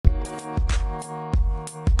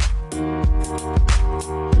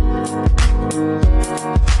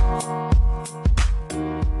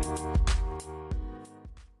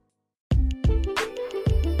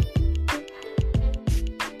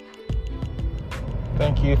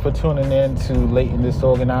Thank you for tuning in to Late and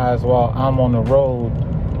Disorganized while I'm on the road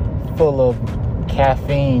full of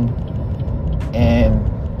caffeine and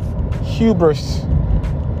hubris.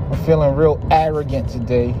 I'm feeling real arrogant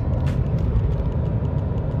today.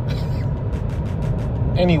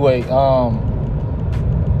 Anyway,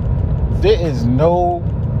 there is no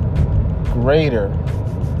greater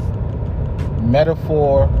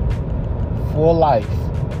metaphor for life.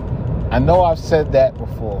 I know I've said that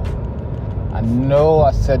before.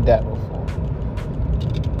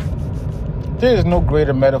 There is no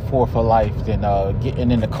greater metaphor for life than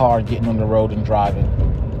getting in the car, getting on the road and driving.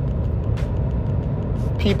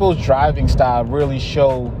 People's driving style really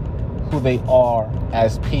show who they are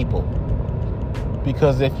as people.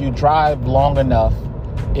 Because if you drive long enough,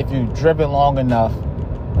 if you've driven long enough,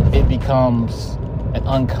 it becomes an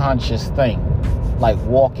unconscious thing, like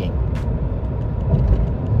walking.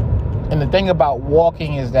 And the thing about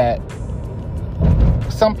walking is that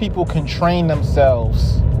some people can train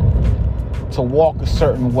themselves to walk a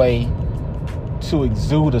certain way to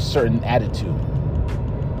exude a certain attitude.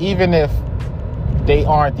 Even if they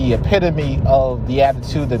aren't the epitome of the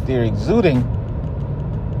attitude that they're exuding,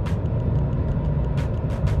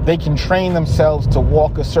 they can train themselves to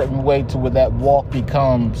walk a certain way to where that walk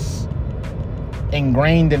becomes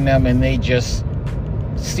ingrained in them, and they just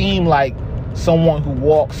seem like someone who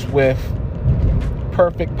walks with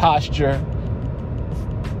perfect posture,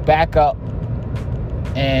 backup,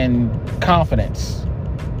 and confidence.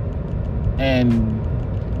 And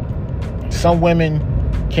some women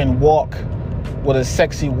can walk with a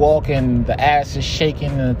sexy walk, and the ass is shaking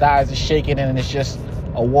and the thighs are shaking, and it's just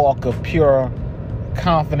a walk of pure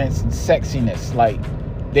confidence and sexiness, like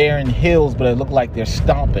they're in heels but it look like they're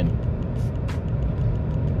stomping,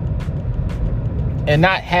 and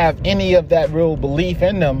not have any of that real belief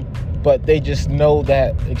in them, but they just know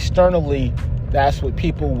that externally that's what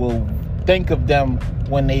people will think of them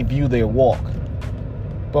when they view their walk.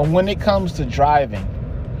 But when it comes to driving,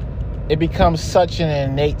 it becomes such an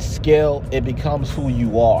innate skill. It becomes who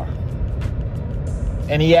you are,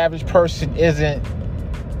 and the average person isn't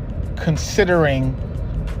considering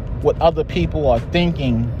what other people are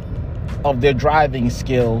thinking of their driving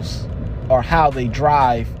skills or how they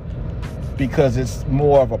drive, because it's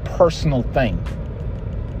more of a personal thing.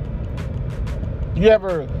 You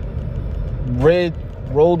ever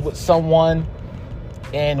rode with someone,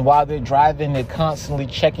 and while they're driving, they're constantly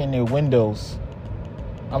checking their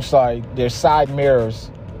their side mirrors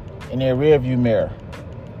and their rear view mirror?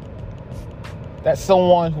 That's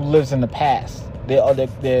someone who lives in the past.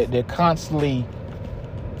 They're constantly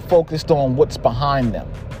focused on what's behind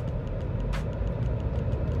them.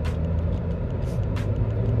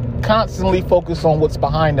 Constantly focused on what's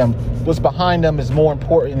behind them. What's behind them is more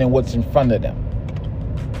important than what's in front of them.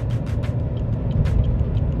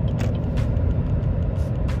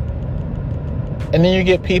 And then you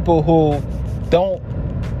get people who don't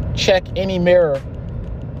check any mirror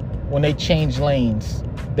when they change lanes.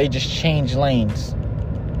 They just change lanes.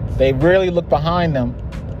 They rarely look behind them.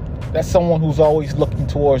 That's someone who's always looking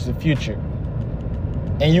towards the future.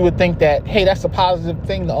 And you would think that, hey, that's a positive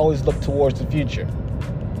thing to always look towards the future.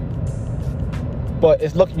 But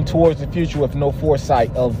it's looking towards the future with no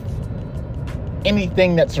foresight of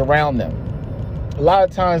anything that's around them. A lot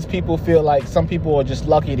of times people feel like some people are just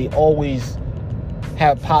lucky. They always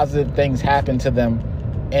have positive things happen to them,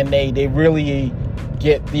 and they really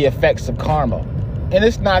get the effects of karma. And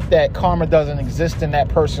it's not that karma doesn't exist in that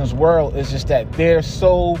person's world. It's just that they're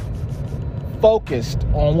so focused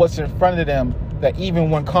on what's in front of them that even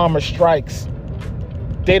when karma strikes,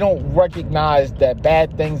 they don't recognize that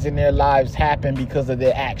bad things in their lives happen because of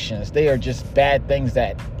their actions. They are just bad things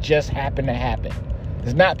that just happen to happen.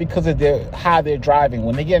 It's not because of how they're driving.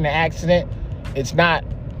 When they get in an accident, it's not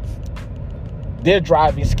their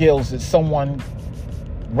driving skills, it's someone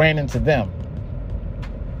ran into them.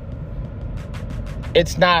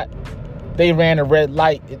 It's not they ran a red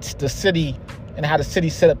light. It's the city and how the city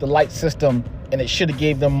set up the light system, and it should have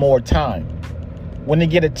gave them more time. When they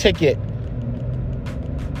get a ticket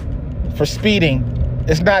for speeding,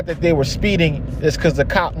 it's not that they were speeding. It's because the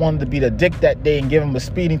cop wanted to be the dick that day and give them a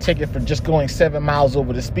speeding ticket for just going 7 miles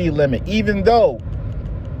over the speed limit, even though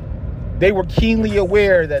they were keenly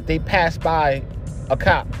aware that they passed by a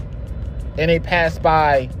cop and they passed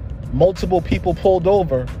by multiple people pulled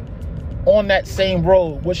over on that same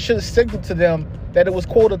road, which should have signaled to them that it was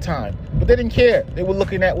quota time. But they didn't care. They were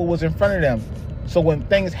looking at what was in front of them. So when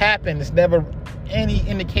things happen, it's never any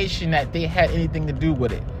indication that they had anything to do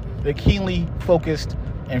with it. They're keenly focused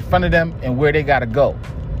in front of them and where they got to go.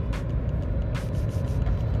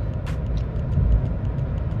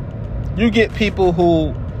 You get people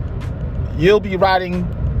who you'll be riding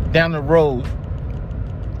down the road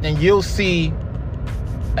and you'll see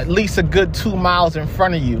at least a good 2 miles in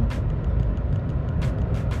front of you,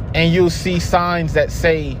 and you'll see signs that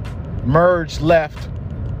say merge left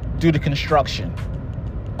due to construction,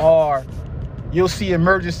 or you'll see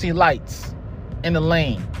emergency lights in the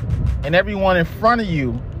lane, and everyone in front of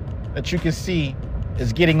you that you can see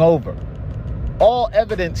is getting over. All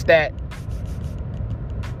evidence that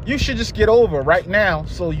you should just get over right now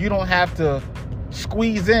so you don't have to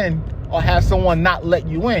squeeze in or have someone not let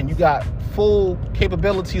you in. You got full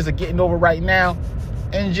capabilities of getting over right now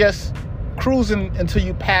and just cruising until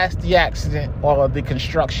you pass the accident or the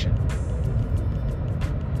construction.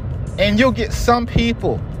 And you'll get some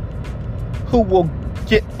people who will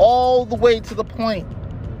get all the way to the point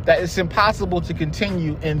that it's impossible to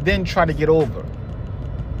continue and then try to get over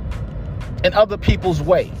in other people's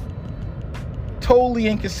way. Totally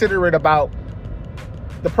inconsiderate about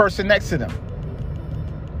the person next to them.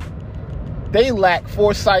 They lack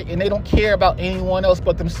foresight and they don't care about anyone else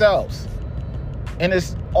but themselves. And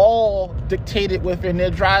it's all dictated within their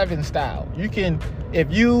driving style. You can,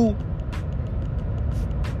 if you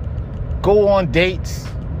go on dates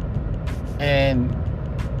and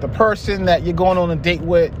the person that you're going on a date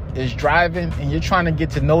with is driving and you're trying to get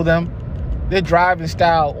to know them, their driving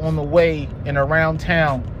style on the way and around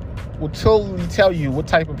town will totally tell you what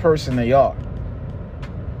type of person they are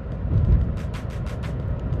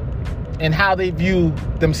and how they view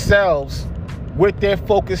themselves, what they're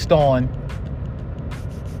focused on,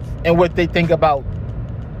 and what they think about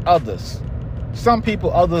others. Some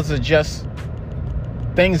people, others are just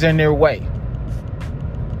things in their way.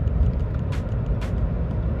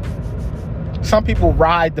 Some people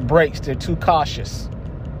ride the brakes, they're too cautious.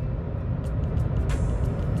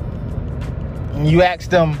 And you ask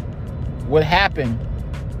them what happened,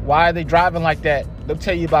 why are they driving like that, they'll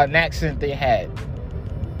tell you about an accident they had.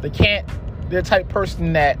 They're the type of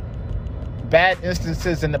person that bad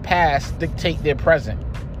instances in the past dictate their present,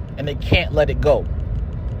 and they can't let it go.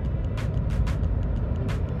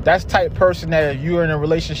 That's the type of person that if you're in a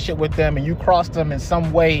relationship with them and you cross them in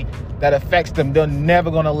some way that affects them, they're never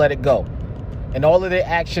going to let it go. And all of their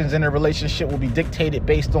actions in a relationship will be dictated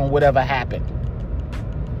based on whatever happened.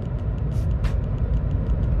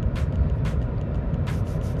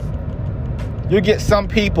 You get some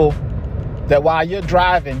people that while you're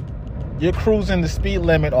driving, you're cruising the speed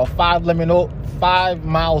limit or 5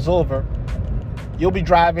 miles over. You'll be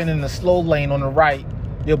driving in the slow lane on the right.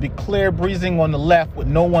 You'll be clear breezing on the left with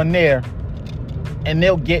no one there. And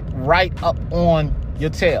they'll get right up on your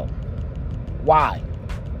tail. Why?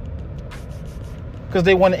 Because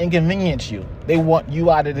they want to inconvenience you. They want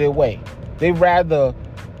you out of their way. They rather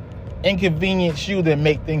inconvenience you than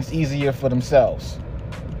make things easier for themselves.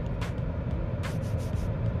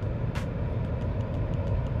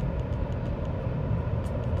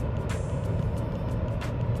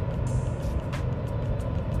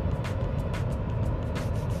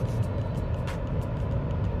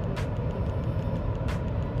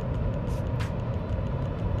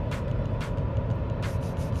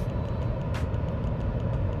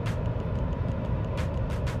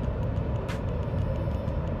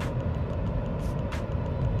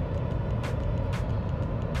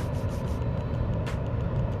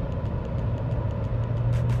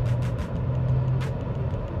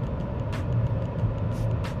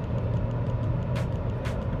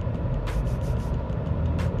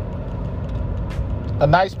 A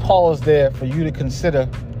nice pause there for you to consider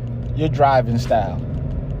your driving style.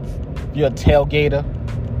 If you're a tailgater,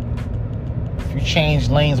 if you change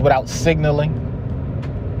lanes without signaling.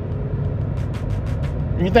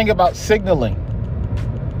 When you think about signaling,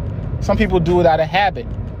 some people do it out of habit,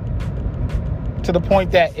 to the point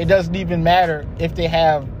that it doesn't even matter if they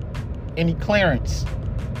have any clearance.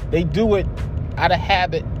 They do it out of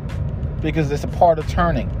habit because it's a part of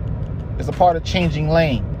turning. It's a part of changing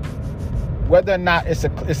lane. Whether or not it's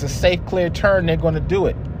a safe, clear turn, they're going to do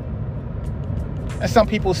it. And some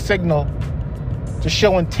people signal to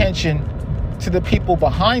show intention to the people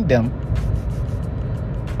behind them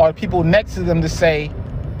or the people next to them to say,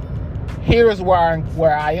 here is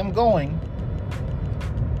where I am going,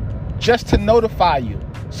 just to notify you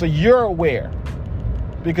so you're aware.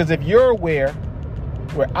 Because if you're aware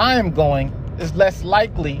where I am going, it's less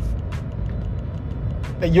likely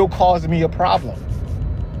that you'll cause me a problem.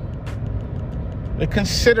 They're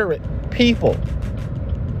considerate people.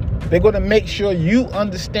 They're going to make sure you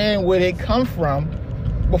understand where they come from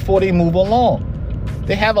before they move along.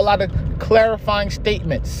 They have a lot of clarifying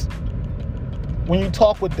statements when you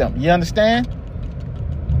talk with them. You understand?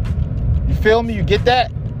 You feel me? You get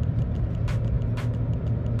that?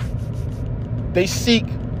 They seek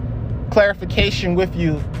clarification with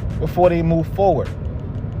you before they move forward.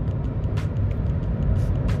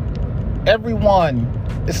 Everyone,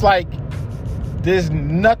 it's like there's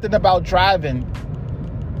nothing about driving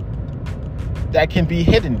that can be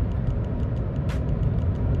hidden,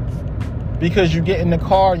 because you get in the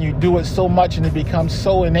car and you do it so much and it becomes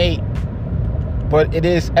so innate, but it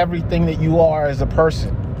is everything that you are as a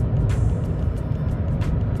person.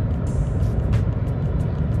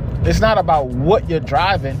 It's not about what you're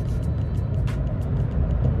driving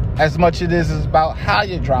as much as it is about how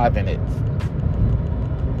you're driving it.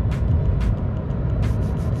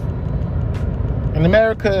 In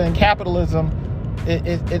America and capitalism,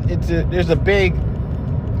 there's a big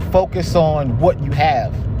focus on what you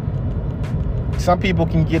have. Some people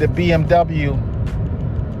can get a BMW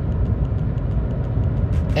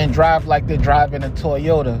and drive like they're driving a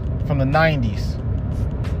Toyota from the 90s.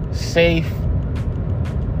 Safe,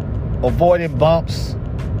 avoiding bumps.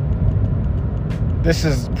 This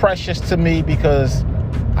is precious to me because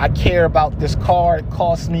I care about this car. It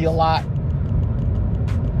costs me a lot.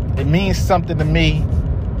 It means something to me.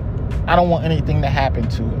 I don't want anything to happen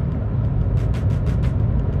to it.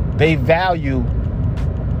 They value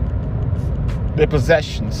their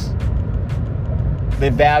possessions. They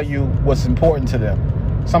value what's important to them.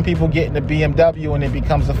 Some people get in the BMW and it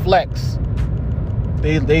becomes a flex.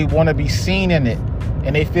 They want to be seen in it.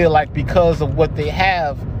 And they feel like because of what they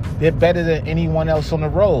have, they're better than anyone else on the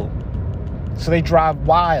road. So they drive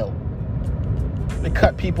wild. They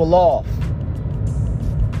cut people off.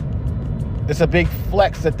 It's a big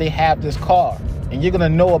flex that they have this car. And you're going to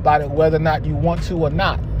know about it whether or not you want to or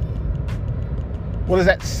not. What does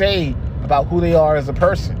that say about who they are as a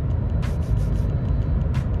person?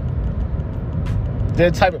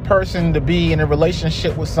 They're the type of person to be in a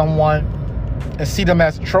relationship with someone and see them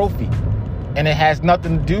as a trophy. And it has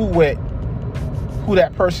nothing to do with who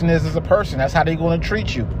that person is as a person. That's how they're going to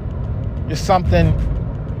treat you. It's something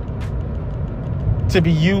to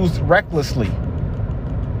be used recklessly.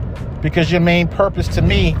 Because your main purpose to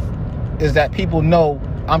me is that people know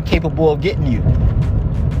I'm capable of getting you.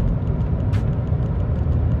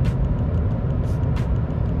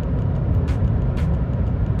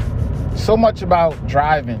 So much about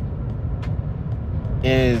driving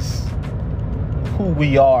is who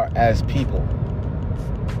we are as people.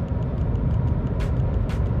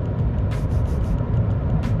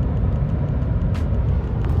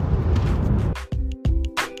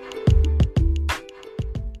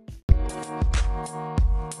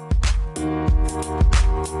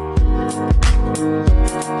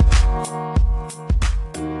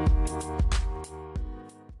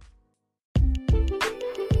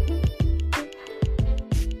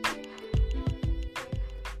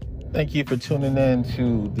 Thank you for tuning in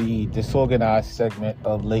to the Disorganized segment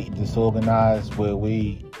of Late Disorganized, where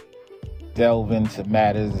we delve into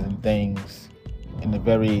matters and things in a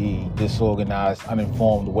very disorganized,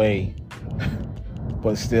 uninformed way,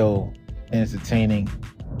 but still entertaining,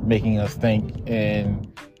 making us think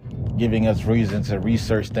and giving us reason to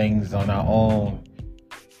research things on our own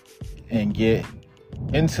and get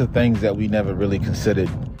into things that we never really considered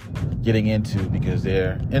getting into because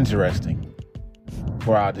they're interesting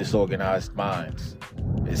for our disorganized minds.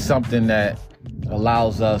 It's something that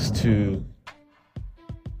allows us to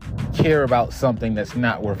care about something that's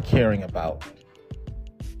not worth caring about.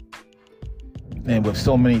 And with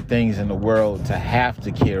so many things in the world to have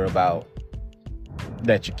to care about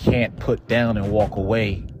that you can't put down and walk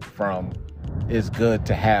away from, it's good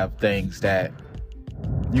to have things that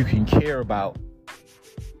you can care about,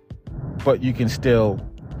 but you can still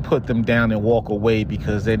put them down and walk away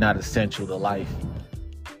because they're not essential to life.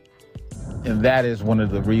 And that is one of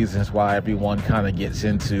the reasons why everyone kind of gets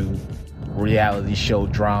into reality show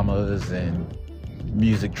dramas and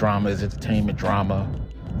music dramas, entertainment drama,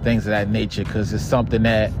 things of that nature, because it's something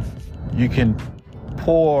that you can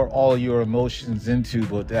pour all your emotions into,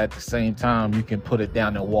 but at the same time, you can put it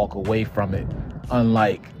down and walk away from it,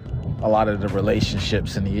 unlike a lot of the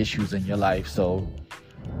relationships and the issues in your life. So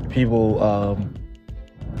people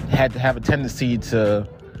had to have a tendency to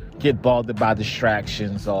get bothered by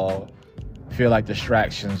distractions or feel like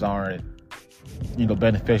distractions aren't,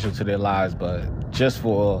 beneficial to their lives. But just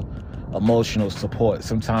for emotional support,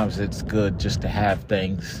 sometimes it's good just to have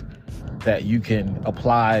things that you can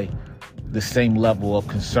apply the same level of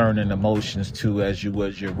concern and emotions to as you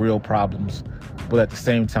would your real problems, but at the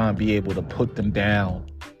same time be able to put them down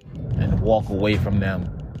and walk away from them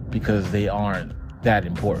because they aren't that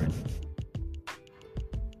important.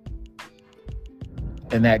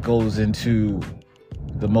 And that goes into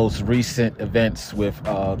the most recent events with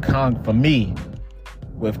for me,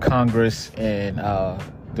 with Congress and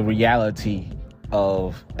the reality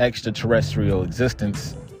of extraterrestrial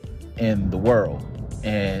existence in the world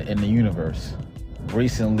and in the universe.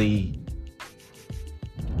 Recently,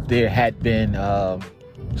 there had been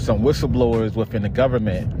some whistleblowers within the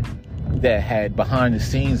government that had behind the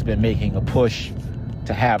scenes been making a push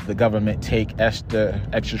to have the government take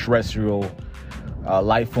extraterrestrial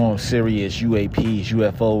life forms serious, UAPs,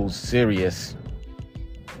 UFOs serious,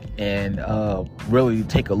 and really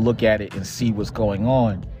take a look at it and see what's going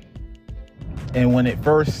on. And when it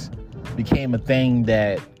first became a thing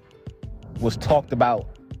that was talked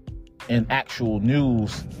about in actual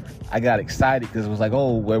news, I got excited because it was like,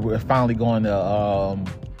 oh, we're finally going to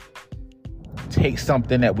take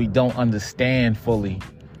something that we don't understand fully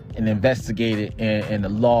and investigate it in a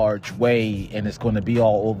large way, and it's going to be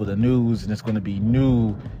all over the news, and it's going to be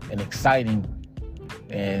new and exciting.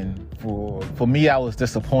 And for me, I was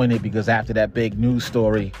disappointed because after that big news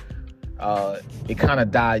story, it kind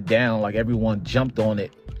of died down. Like, everyone jumped on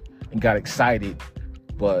it and got excited,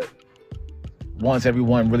 but once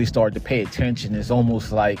everyone really started to pay attention, it's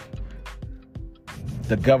almost like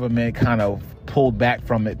the government kind of pulled back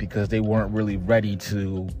from it because they weren't really ready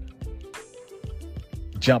to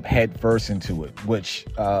jump head first into it, which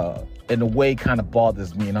in a way kind of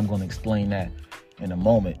bothers me, and I'm going to explain that in a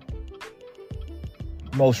moment.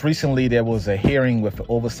 Most recently, there was a hearing with the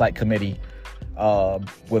Oversight Committee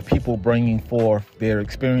with people bringing forth their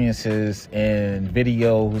experiences and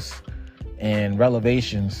videos and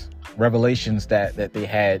revelations that they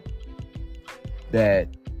had that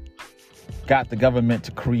got the government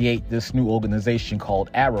to create this new organization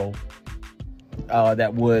called AARO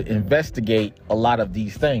that would investigate a lot of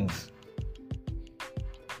these things.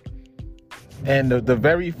 And the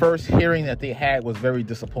very first hearing that they had was very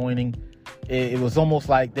disappointing. It was almost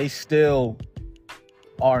like they still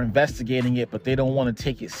are investigating it, but they don't want to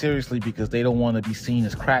take it seriously because they don't want to be seen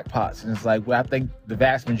as crackpots. And it's like, well, I think the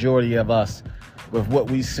vast majority of us, with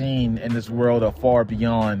what we've seen in this world, are far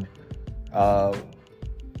beyond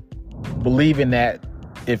believing that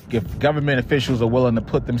if government officials are willing to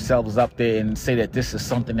put themselves up there and say that this is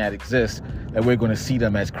something that exists, that we're going to see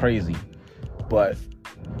them as crazy. But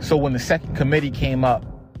so when the second committee came up,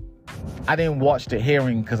 I didn't watch the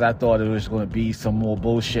hearing because I thought it was going to be some more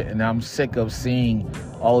bullshit, and I'm sick of seeing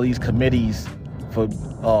all these committees for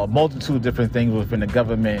a multitude of different things within the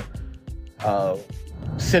government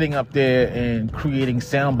sitting up there and creating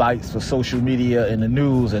sound bites for social media and the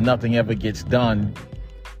news, and nothing ever gets done.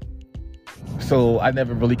 So I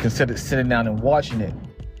never really considered sitting down and watching it.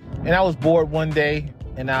 And I was bored one day,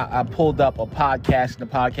 and I pulled up a podcast, and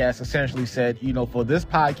the podcast essentially said, you know, for this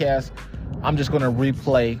podcast, I'm just going to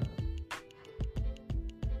replay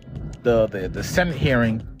the Senate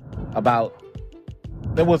hearing about,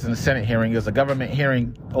 there wasn't a Senate hearing, it was a government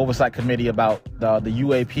hearing, Oversight Committee, about the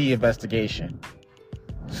UAP investigation.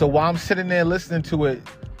 So while I'm sitting there listening to it,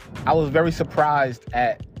 I was very surprised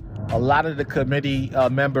at a lot of the committee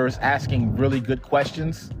members asking really good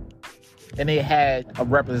questions. And they had a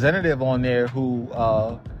representative on there who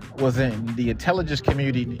was in the intelligence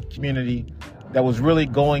community that was really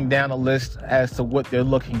going down a list as to what they're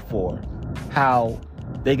looking for. How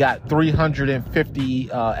they got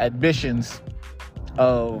 350 admissions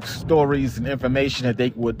of stories and information that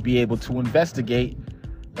they would be able to investigate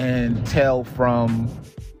and tell from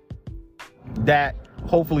that.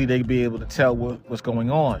 Hopefully they'd be able to tell what's going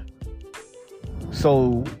on.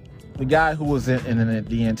 So the guy who was in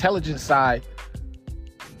the intelligence side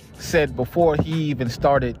said before he even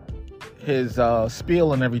started his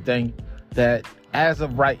spiel and everything that as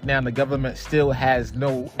of right now, the government still has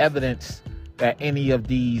no evidence that any of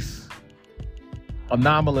these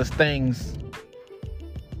anomalous things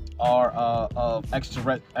are of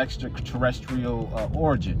extraterrestrial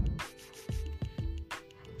origin.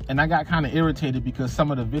 And I got kind of irritated because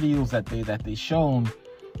some of the videos that they shown,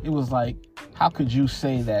 it was like, how could you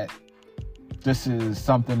say that this is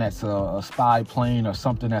something that's a spy plane or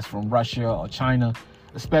something that's from Russia or China,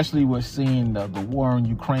 especially with seeing the war in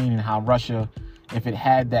Ukraine and how Russia, if it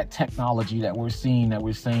had that technology that we're saying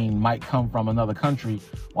might come from another country,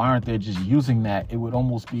 why aren't they just using that? It would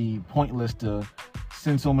almost be pointless to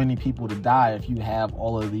send so many people to die if you have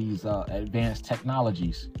all of these advanced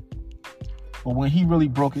technologies. But when he really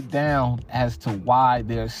broke it down as to why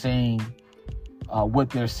they're saying what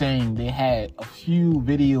they're saying, they had a few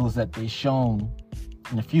videos that they shown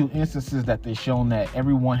and a few instances that they shown that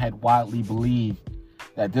everyone had widely believed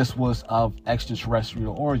that this was of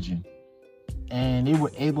extraterrestrial origin. And they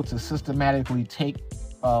were able to systematically take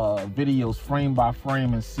videos frame by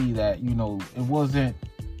frame and see that, you know, it wasn't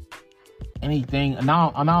anything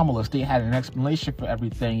anomalous. They had an explanation for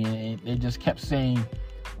everything, and they just kept saying,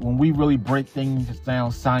 when we really break things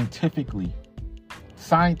down scientifically,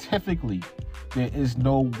 there is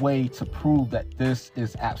no way to prove that this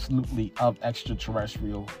is absolutely of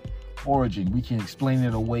extraterrestrial origin. We can explain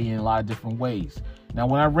it away in a lot of different ways. Now,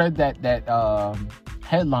 when I read that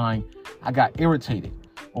headline, I got irritated.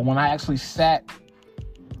 But when I actually sat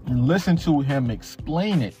and listened to him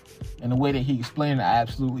explain it in the way that he explained it, I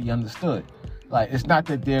absolutely understood. Like, it's not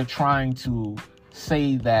that they're trying to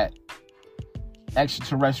say that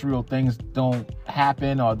extraterrestrial things don't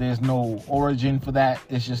happen or there's no origin for that.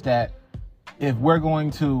 It's just that if we're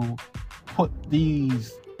going to put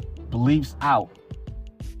these beliefs out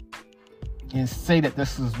and say that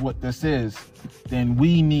this is what this is, then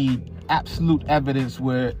we need absolute evidence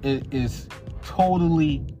where it is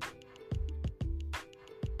totally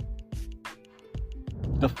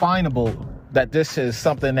definable that this is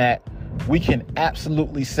something that we can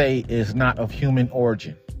absolutely say is not of human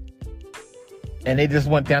origin. And they just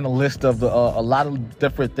went down a list of a lot of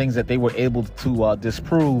different things that they were able to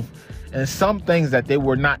disprove, and some things that they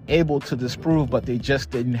were not able to disprove, but they just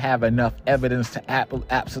didn't have enough evidence to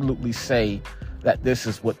absolutely say that this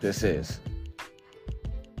is what this is.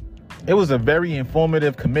 It was a very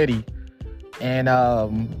informative committee, and a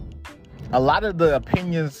lot of the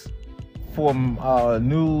opinions from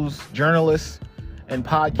news journalists and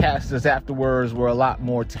podcasters afterwards were a lot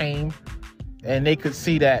more tame, and they could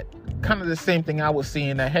see that kind of the same thing I was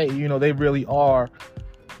seeing, that, hey, you know, they really are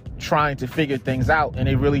trying to figure things out, and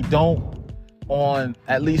they really don't, on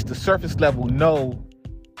at least the surface level, know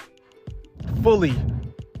fully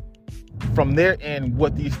from their end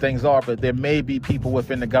what these things are. But there may be people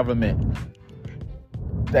within the government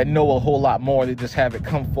that know a whole lot more. They just have it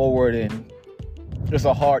come forward, and it's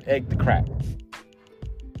a hard egg to crack.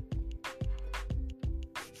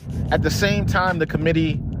 At the same time the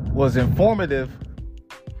committee was informative,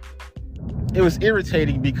 it was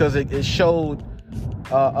irritating because it showed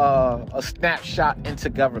a snapshot into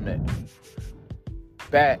government,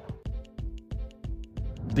 that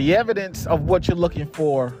the evidence of what you're looking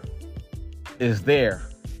for is there,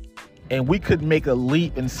 and we could make a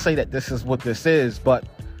leap and say that this is what this is, but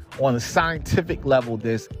on a scientific level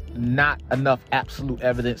there's not enough absolute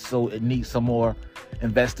evidence, so it needs some more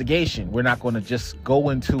investigation. We're not going to just go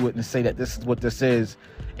into it and say that this is what this is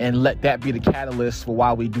and let that be the catalyst for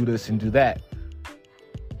why we do this and do that.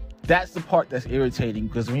 That's the part that's irritating,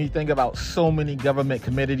 because when you think about so many government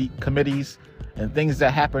committees and things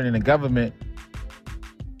that happen in the government,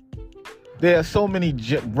 there are so many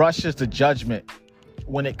rushes to judgment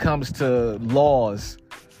when it comes to laws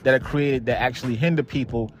that are created that actually hinder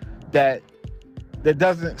people, that there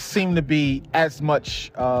doesn't seem to be as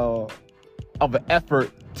much of an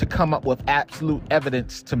effort to come up with absolute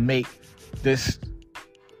evidence to make this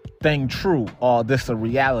thing true or this a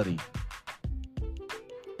reality.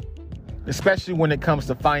 Especially when it comes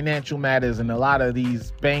to financial matters, and a lot of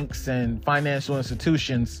these banks and financial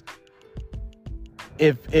institutions,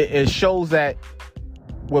 if it shows that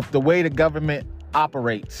with the way the government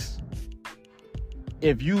operates,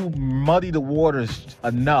 if you muddy the waters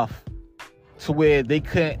enough to where they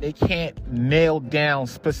can't nail down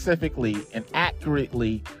specifically and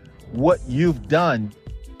accurately what you've done,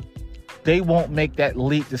 they won't make that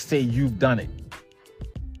leap to say you've done it.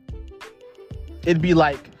 It'd be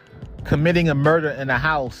like committing a murder in a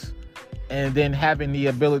house and then having the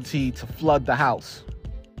ability to flood the house.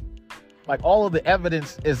 Like, all of the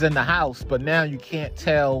evidence is in the house, but now you can't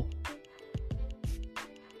tell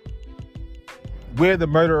where the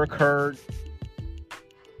murder occurred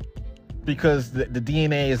because the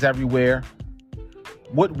DNA is everywhere.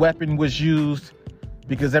 What weapon was used,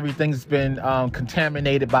 because everything's been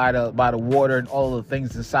contaminated by the water and all of the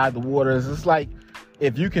things inside the water. It's like,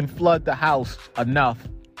 if you can flood the house enough,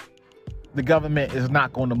 the government is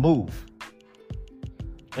not going to move.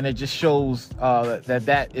 And it just shows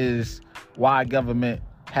that is why government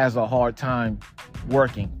has a hard time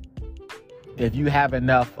working. If you have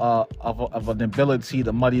enough of an ability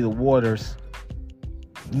to muddy the waters,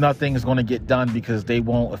 nothing is going to get done, because they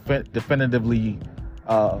won't definitively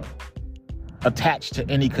attach to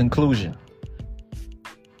any conclusion.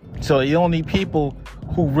 So the only people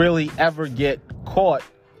who really ever get caught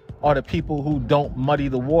are the people who don't muddy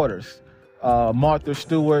the waters. Martha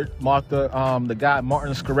Stewart, the guy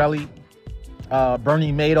Martin Shkreli,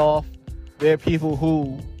 Bernie Madoff. They're people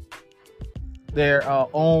who their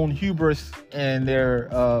own hubris and their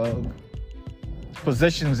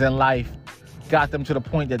positions in life got them to the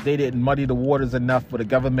point that they didn't muddy the waters enough for the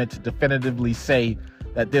government to definitively say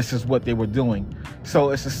that this is what they were doing. So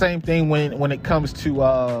it's the same thing when it comes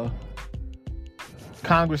to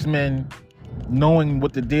congressmen knowing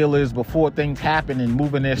what the deal is before things happen and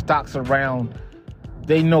moving their stocks around.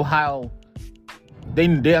 They know how, they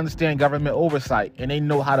understand government oversight, and they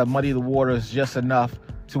know how to muddy the waters just enough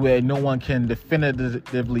to where no one can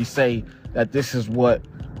definitively say that this is what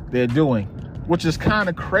they're doing, which is kind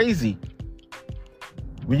of crazy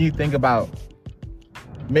when you think about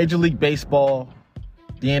Major League Baseball,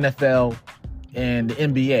 the NFL, and the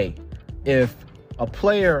NBA. If a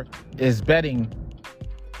player is betting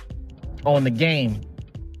on the game,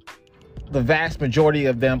 the vast majority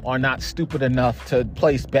of them are not stupid enough to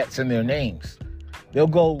place bets in their names. They'll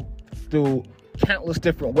go through countless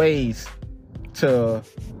different ways to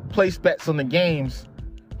place bets on the games,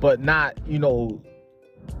 but not,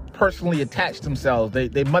 personally attach themselves.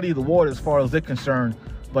 They muddy the water as far as they're concerned.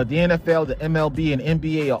 But the NFL, the MLB, and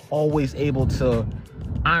NBA are always able to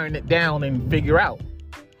iron it down and figure out.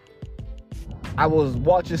 I was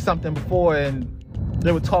watching something before, and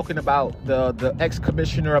they were talking about the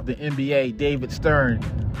ex-commissioner of the NBA, David Stern,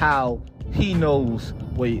 how he knows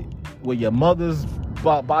where your mother's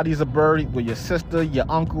bodies are buried, where your sister, your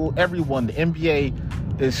uncle, everyone. The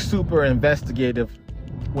NBA is super investigative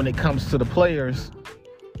when it comes to the players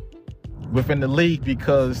within the league,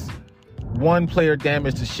 because one player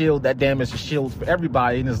damaged the shield, that damaged the shield for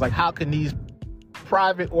everybody. And it's like, how can these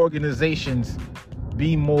private organizations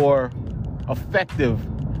be more effective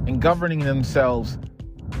in governing themselves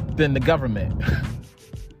than the government?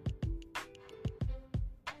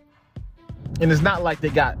 And it's not like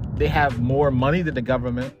they have more money than the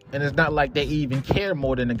government, and it's not like they even care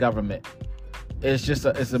more than the government. It's just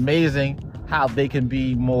it's amazing how they can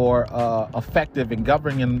be more effective in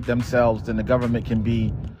governing themselves than the government can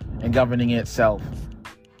be in governing itself.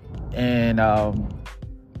 And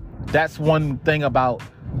that's one thing about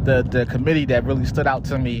the committee that really stood out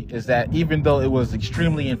to me, is that even though it was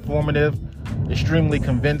extremely informative, extremely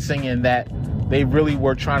convincing, and that they really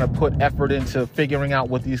were trying to put effort into figuring out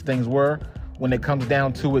what these things were, when it comes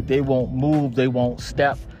down to it, they won't move, they won't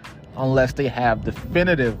step unless they have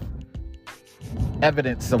definitive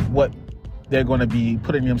evidence of what they're going to be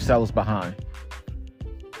putting themselves behind.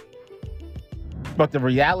 But the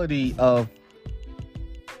reality of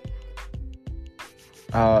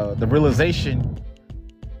the realization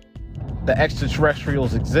that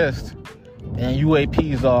extraterrestrials exist and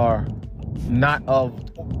UAPs are not of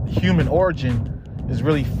human origin is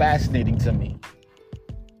really fascinating to me.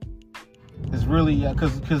 It's really,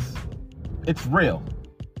 because it's real.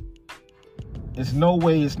 There's no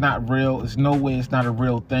way it's not real. There's no way it's not a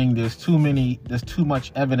real thing. There's too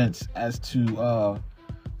much evidence as to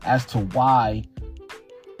why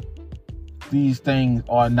these things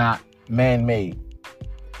are not man-made.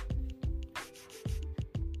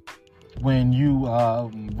 When you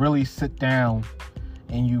really sit down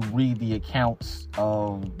and you read the accounts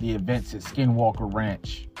of the events at Skinwalker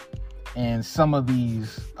Ranch, and some of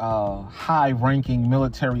these high-ranking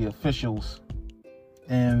military officials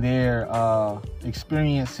and their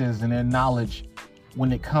experiences and their knowledge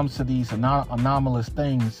when it comes to these anomalous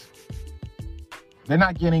things, they're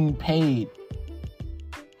not getting paid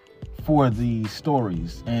for these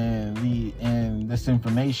stories and this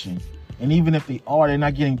information. And even if they are, they're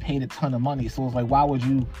not getting paid a ton of money. So it's like, why would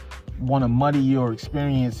you want to muddy your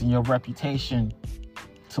experience and your reputation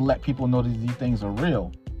to let people know that these things are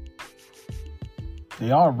real? They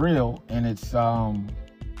are real, and it's the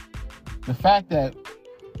fact that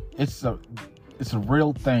it's a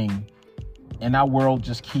real thing, and our world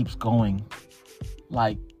just keeps going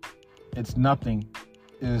like it's nothing,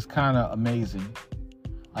 is kind of amazing.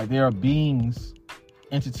 Like, there are beings,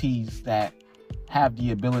 entities that have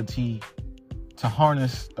the ability to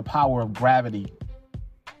harness the power of gravity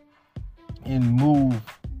and move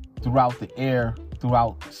throughout the air,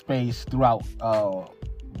 throughout space, throughout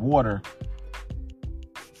water,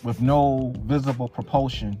 with no visible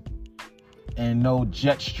propulsion and no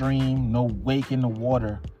jet stream, no wake in the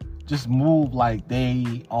water. Just move like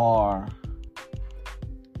they are,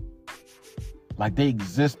 like they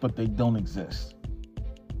exist, but they don't exist.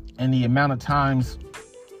 And the amount of times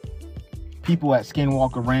people at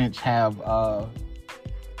Skinwalker Ranch have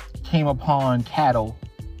came upon cattle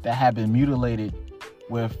that have been mutilated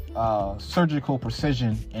with surgical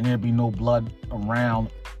precision, and there'd be no blood around,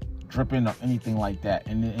 dripping or anything like that,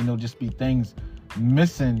 and there'll just be things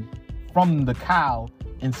missing from the cow,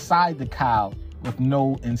 inside the cow, with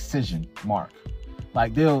no incision mark.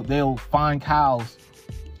 Like, they'll find cows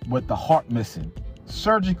with the heart missing,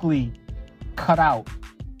 surgically cut out,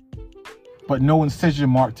 but no incision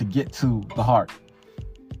mark to get to the heart.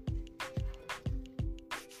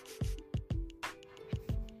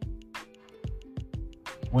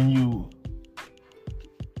 When you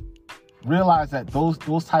realize that those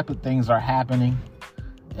type of things are happening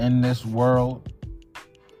in this world,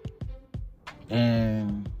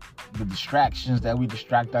 and the distractions that we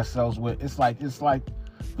distract ourselves with, it's like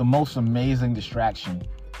the most amazing distraction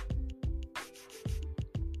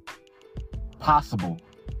possible.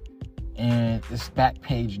 And it's back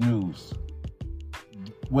page news.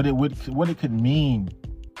 What it could mean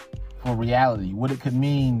for reality, what it could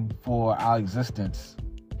mean for our existence.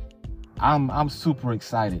 I'm super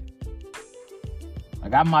excited.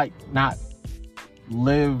 Like, I might not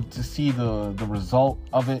live to see the result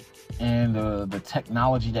of it and the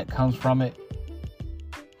technology that comes from it,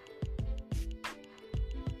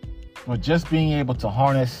 but just being able to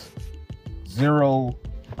harness zero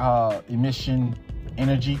emission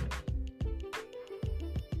energy,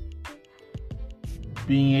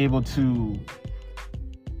 being able to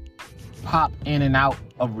pop in and out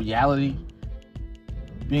of reality,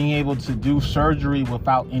 being able to do surgery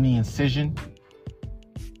without any incision,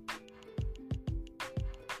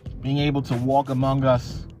 being able to walk among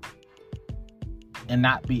us and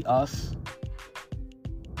not be us.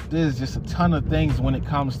 There's just a ton of things when it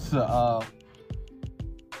comes to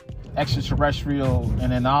extraterrestrial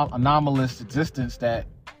and anomalous existence that,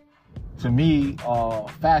 to me, are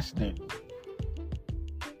fascinating.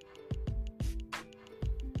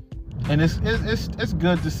 And it's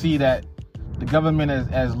good to see that the government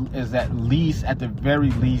is at the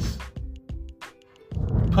very least,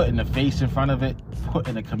 putting a face in front of it,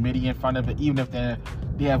 putting a committee in front of it, even if they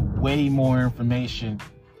have way more information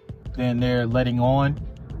than they're letting on.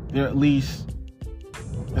 They're at least,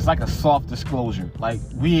 it's like a soft disclosure. Like,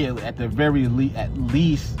 we at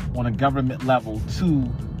least on a government level, to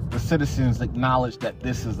the citizens, acknowledge that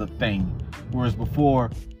this is a thing. Whereas before,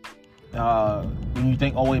 when you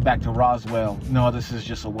think all the way back to Roswell, no, this is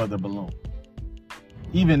just a weather balloon.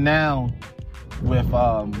 Even now, with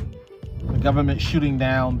the government shooting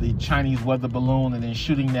down the Chinese weather balloon and then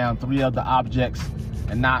shooting down 3 other objects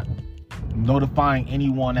and not notifying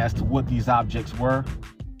anyone as to what these objects were,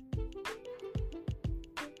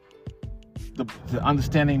 the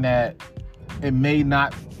understanding that it may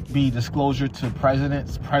not be disclosure to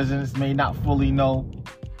presidents may not fully know,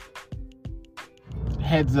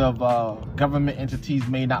 heads of government entities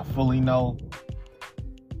may not fully know,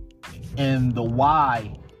 and the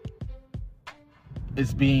why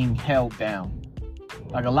is being held down.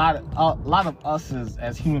 Like, a lot of us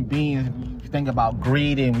as human beings, we think about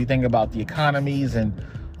greed and we think about the economies and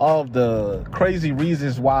all of the crazy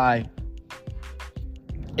reasons why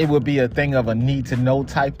it would be a thing of a need to know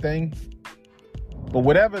type thing. But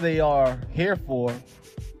whatever they are here for,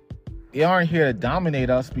 they aren't here to dominate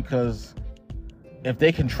us, because if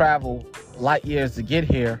they can travel light years to get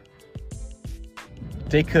here,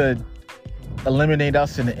 they could eliminate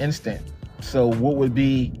us in an instant. So what would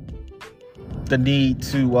be the need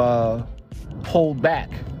to hold back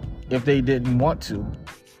if they didn't want to?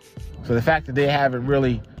 So the fact that they haven't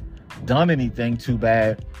really done anything too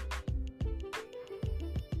bad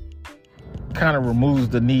kind of removes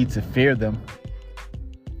the need to fear them.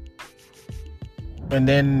 And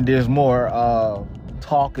then there's more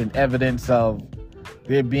talk and evidence of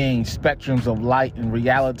there being spectrums of light and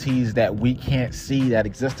realities that we can't see that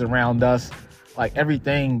exist around us. Like,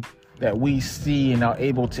 everything that we see and are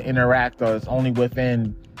able to interact is only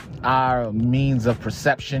within our means of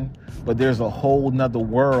perception, but there's a whole nother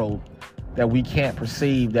world that we can't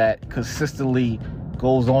perceive that consistently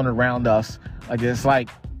goes on around us. Like, it's like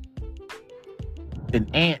an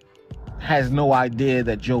ant has no idea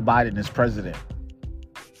that Joe Biden is president.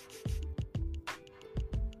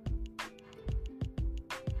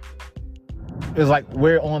 It's like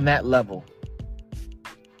we're on that level.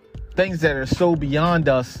 Things that are so beyond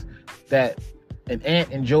us that an ant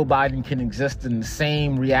and Joe Biden can exist in the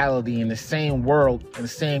same reality, in the same world, in the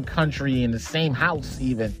same country, in the same house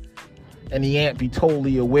even, and the ant be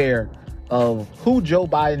totally aware of who Joe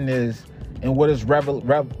Biden is and what his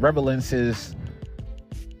relevance is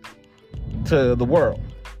to the world.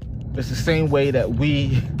 It's the same way that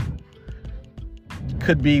we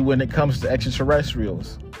could be when it comes to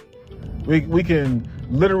extraterrestrials. We can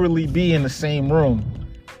literally be in the same room.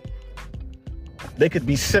 They could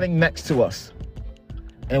be sitting next to us,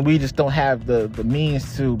 and we just don't have the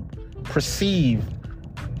means to perceive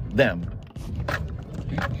them.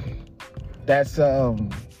 That's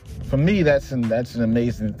for me, that's an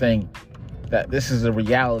amazing thing, that this is a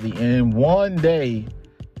reality, and one day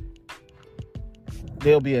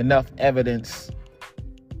there'll be enough evidence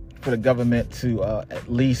for the government to at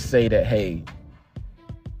least say that, hey,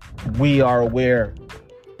 we are aware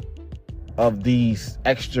of these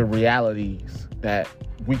extra realities that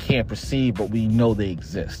we can't perceive, but we know they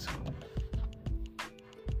exist.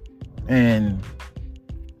 and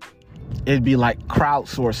it'd be like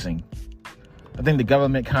crowdsourcing. I think the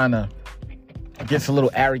government kind of gets a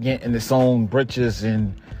little arrogant in its own britches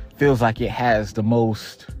and feels like it has the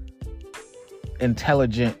most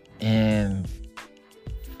intelligent, and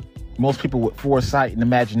most people with foresight and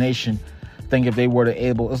imagination think if they were to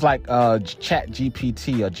able, it's like Chat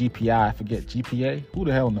GPT or GPI, I forget, GPA, who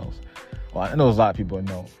the hell knows? Well, I know there's a lot of people that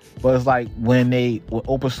know, but it's like when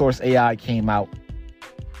open source AI came out,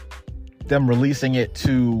 them releasing it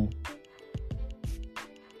to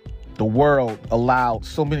the world allowed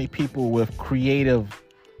so many people with creative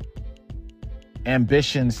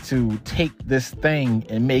ambitions to take this thing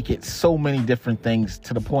and make it so many different things,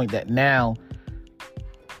 to the point that now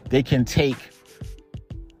they can take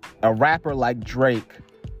a rapper like Drake,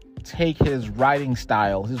 take his writing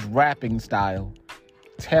style, his rapping style,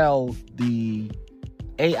 tell the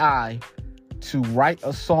AI to write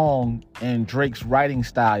a song in Drake's writing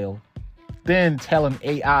style, then tell an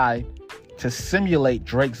AI to simulate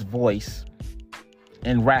Drake's voice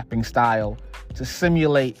and rapping style, to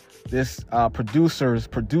simulate this producer's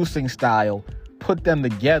producing style, put them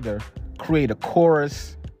together, create a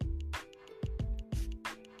chorus,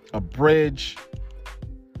 a bridge,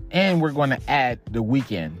 and we're going to add The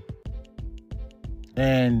Weeknd.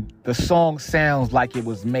 And the song sounds like it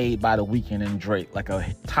was made by The Weeknd and Drake, like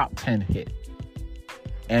a top 10 hit.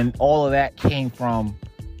 And all of that came from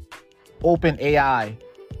OpenAI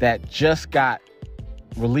that just got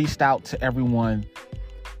released out to everyone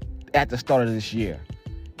at the start of this year.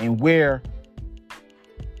 And we're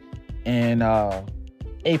in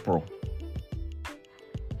April,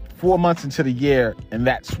 4 months into the year, and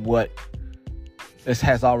that's what this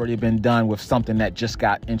has already been done with something that just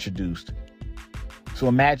got introduced. So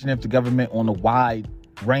imagine if the government on a wide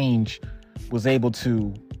range was able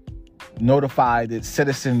to notify its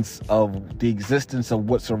citizens of the existence of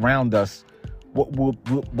what's around us,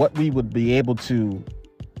 what we would be able to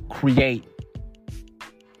create.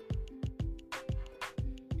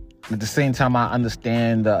 At the same time, I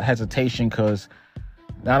understand the hesitation, because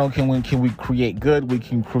not only can we create good, we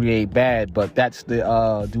can create bad, but that's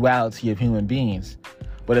the duality of human beings.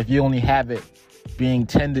 But if you only have it being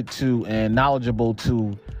tended to and knowledgeable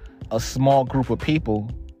to a small group of people,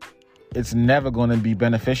 it's never going to be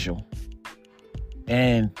beneficial.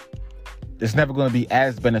 And it's never going to be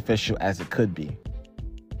as beneficial as it could be.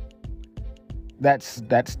 That's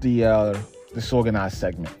the disorganized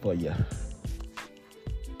segment for you.